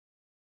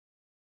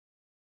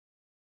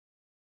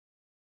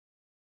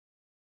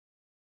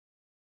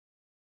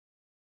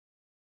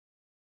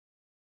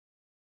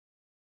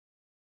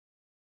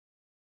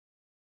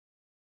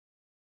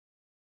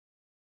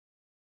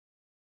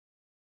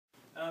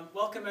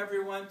Welcome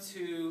everyone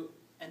to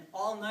an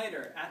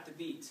all-nighter at the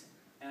Beat.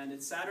 And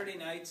it's Saturday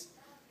night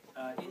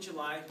in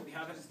July. We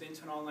haven't been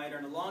to an all-nighter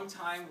in a long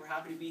time. We're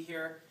happy to be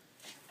here.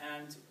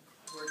 And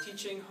we're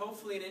teaching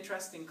hopefully an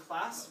interesting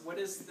class. What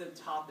is the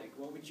topic?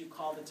 What would you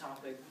call the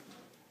topic?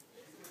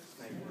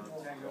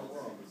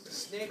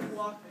 Snake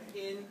walk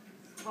in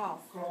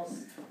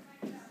Vals.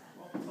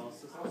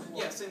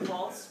 Yes, in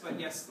Vals, but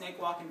yes,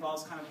 snake walk in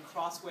Vals, kind of a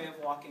cross way of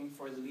walking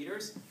for the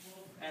leaders.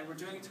 And we're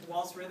doing it to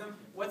waltz rhythm.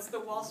 What's the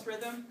waltz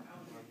rhythm?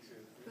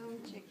 Boom,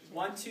 chick, chick.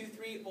 1, 2,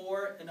 3,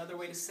 or another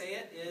way to say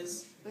it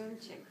is? Boom,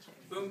 chick,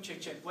 chick. Boom,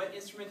 chick, chick. What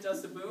instrument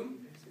does the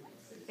boom?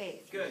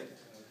 Bass. Good.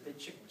 The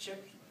chick,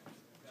 chick.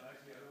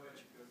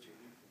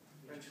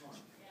 French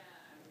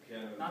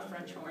horn. Not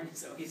French horn,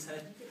 so he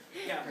said.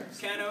 Yeah,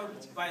 piano,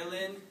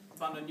 violin,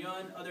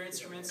 bandoneon, other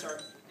instruments are,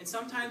 and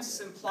sometimes it's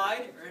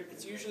implied, or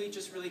it's usually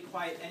just really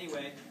quiet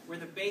anyway, where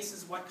the bass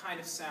is what kind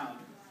of sound?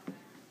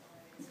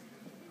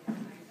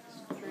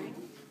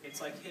 It's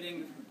like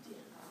hitting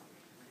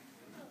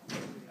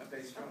a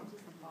bass drum.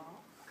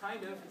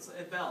 Kind of. It's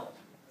a bell.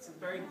 It's a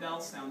very bell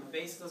sound. The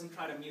bass doesn't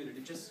try to mute it.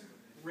 It just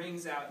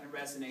rings out and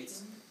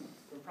resonates.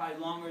 For probably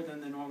longer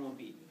than the normal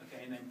beat.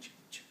 Okay, and then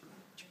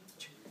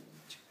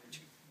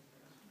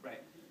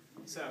right.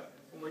 So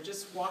when we're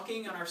just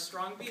walking on our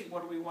strong beat,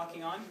 what are we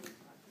walking on?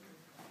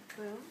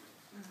 Boom.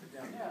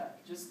 Yeah,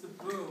 just the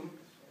boom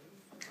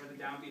or the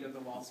downbeat of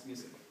the waltz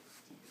music.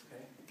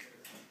 Okay.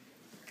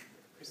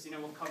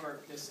 Cristina will cover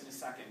this in a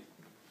second.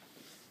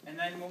 And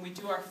then when we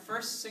do our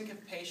first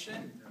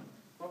syncopation,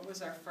 what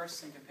was our first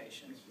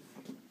syncopation?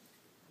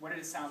 What did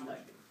it sound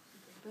like?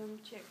 Boom,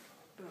 chick,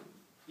 boom.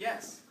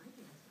 Yes.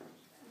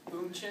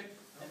 Boom, chick,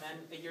 and then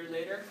a year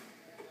later,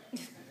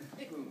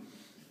 boom.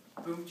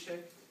 Boom,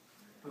 chick,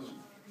 boom.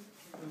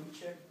 Boom,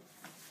 chick.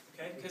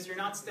 Okay, because you're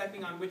not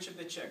stepping on which of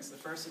the chicks, the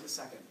first or the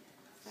second?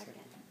 Second.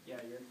 Yeah,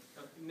 you're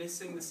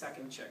missing the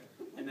second chick.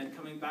 And then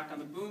coming back on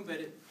the boom, but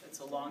it's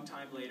a long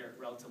time later,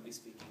 relatively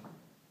speaking,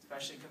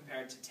 especially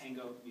compared to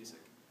tango music.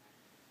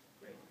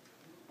 Great.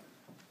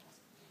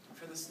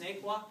 For the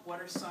snake walk, what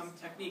are some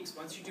techniques?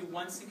 Once you do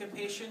one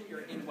syncopation,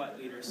 you're in what,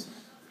 leaders?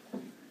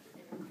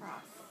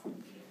 Cross.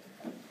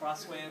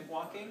 Cross way of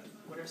walking.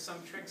 What are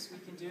some tricks we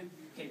can do?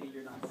 KB,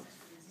 you're not.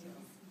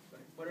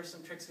 What are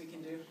some tricks we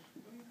can do?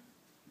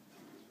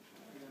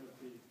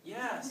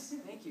 Yes,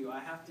 thank you. I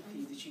have to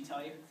pee. Did she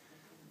tell you?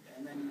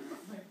 And then,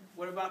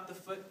 what about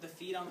the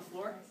feet on the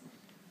floor?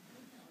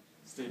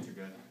 Stay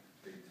together.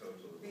 Big toe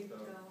to the little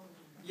toe.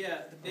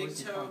 Yeah, the big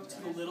toe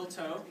to the little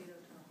toe.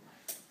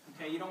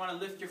 Okay, you don't want to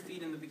lift your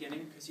feet in the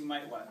beginning because you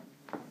might what?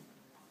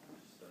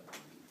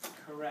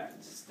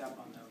 Correct. Step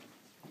on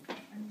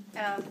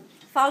them.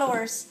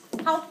 Followers,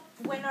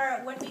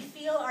 when we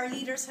feel our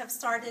leaders have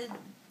started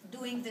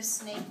doing this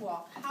snake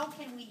walk, how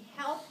can we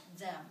help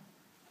them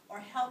or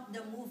help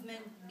the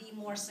movement be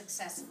more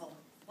successful?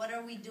 What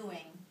are we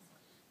doing?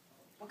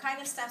 What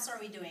kind of steps are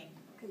we doing?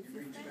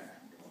 Consistent.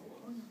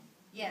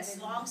 Yes,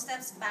 long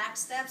steps, back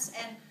steps,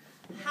 and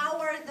how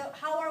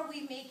are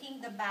we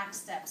making the back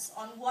steps?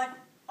 On what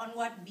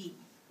beat?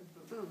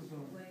 Boom.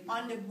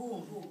 On the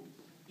boom.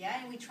 Yeah,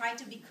 and we try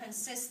to be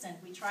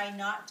consistent. We try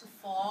not to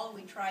fall.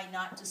 We try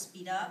not to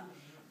speed up.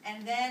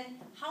 And then,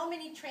 how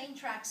many train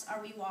tracks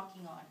are we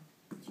walking on?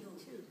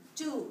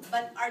 Two.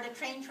 But are the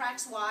train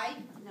tracks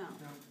wide? No.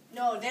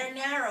 No, they're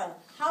narrow.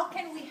 How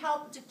can we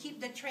help to keep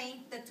the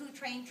two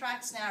train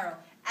tracks narrow?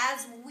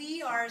 As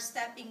we are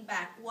stepping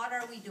back, what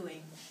are we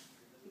doing?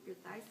 Keep your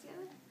thighs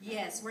together?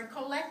 Yes, we're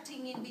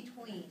collecting in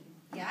between.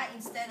 Yeah,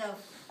 instead of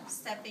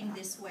stepping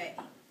this way.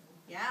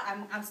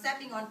 Yeah, I'm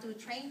stepping on two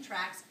train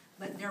tracks,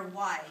 but they're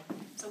wide.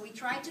 So we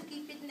try to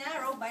keep it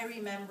narrow by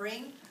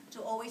remembering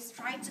to always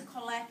try to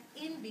collect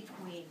in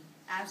between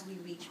as we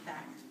reach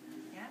back.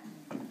 Yeah?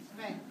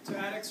 Right. To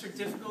add extra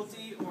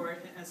difficulty or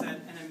as an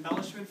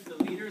embellishment for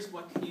the leaders,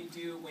 what can you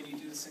do when you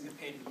do the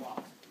syncopated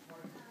walk?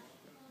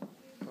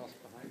 Cross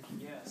behind.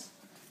 Yes.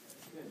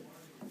 Good.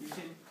 You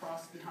can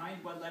cross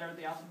behind what letter of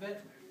the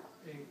alphabet?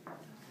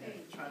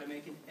 A. Try to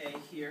make an A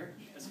here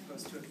as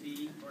opposed to a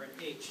B or an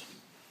H.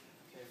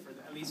 Okay,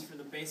 at least for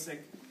the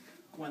basic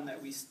one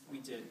that we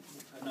did,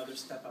 another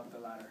step up the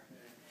ladder.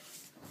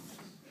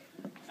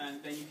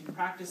 And then you can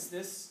practice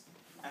this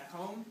at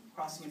home,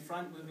 crossing in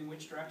front, moving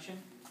which direction?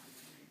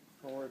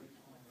 Forward.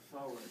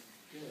 Forward.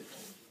 Good.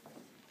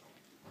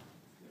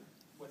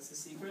 What's the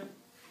secret?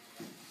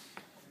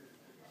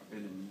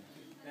 Bend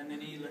the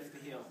knee, lift the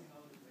heel.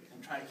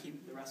 And try to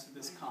keep the rest of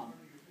this calm.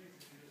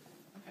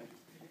 Okay.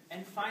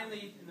 And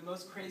finally, in the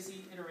most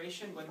crazy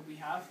iteration, what do we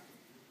have?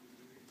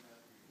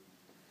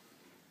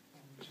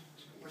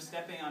 We're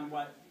stepping on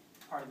what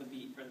part of the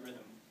beat or the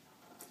rhythm?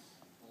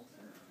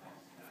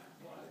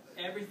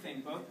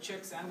 Everything, both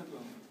chicks and the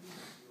boom,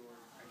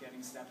 are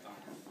getting stepped on.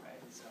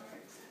 Right? So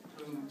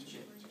boom,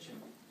 chick, chick,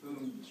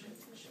 boom, chick,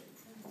 chick.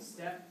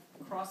 Step,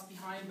 cross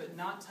behind, but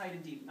not tight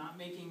and deep. Not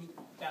making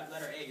that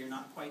letter A. You're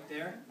not quite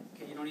there.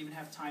 Okay, you don't even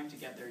have time to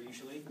get there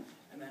usually.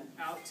 And then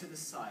out to the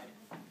side.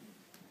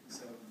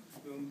 So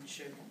boom,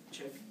 chick,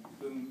 chick,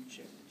 boom,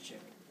 chick,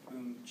 chick,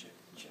 boom, chick,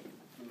 chick,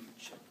 boom,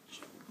 chick,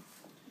 chick.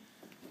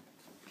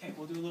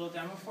 we'll do a little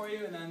demo for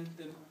you, and then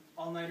the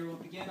all-nighter will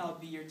begin. I'll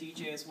be your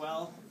DJ as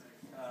well.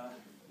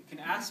 You can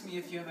ask me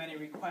if you have any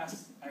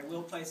requests. I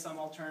will play some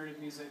alternative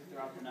music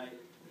throughout the night,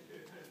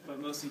 but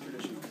mostly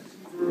traditional.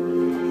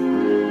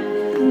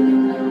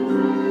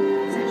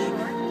 Is that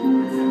short?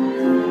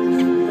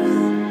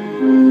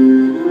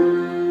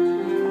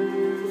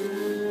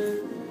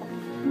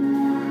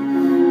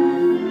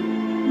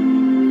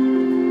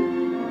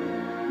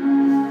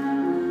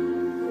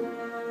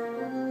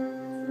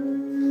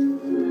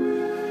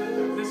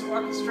 This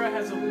orchestra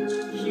has a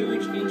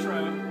huge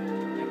intro,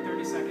 like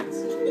 30 seconds.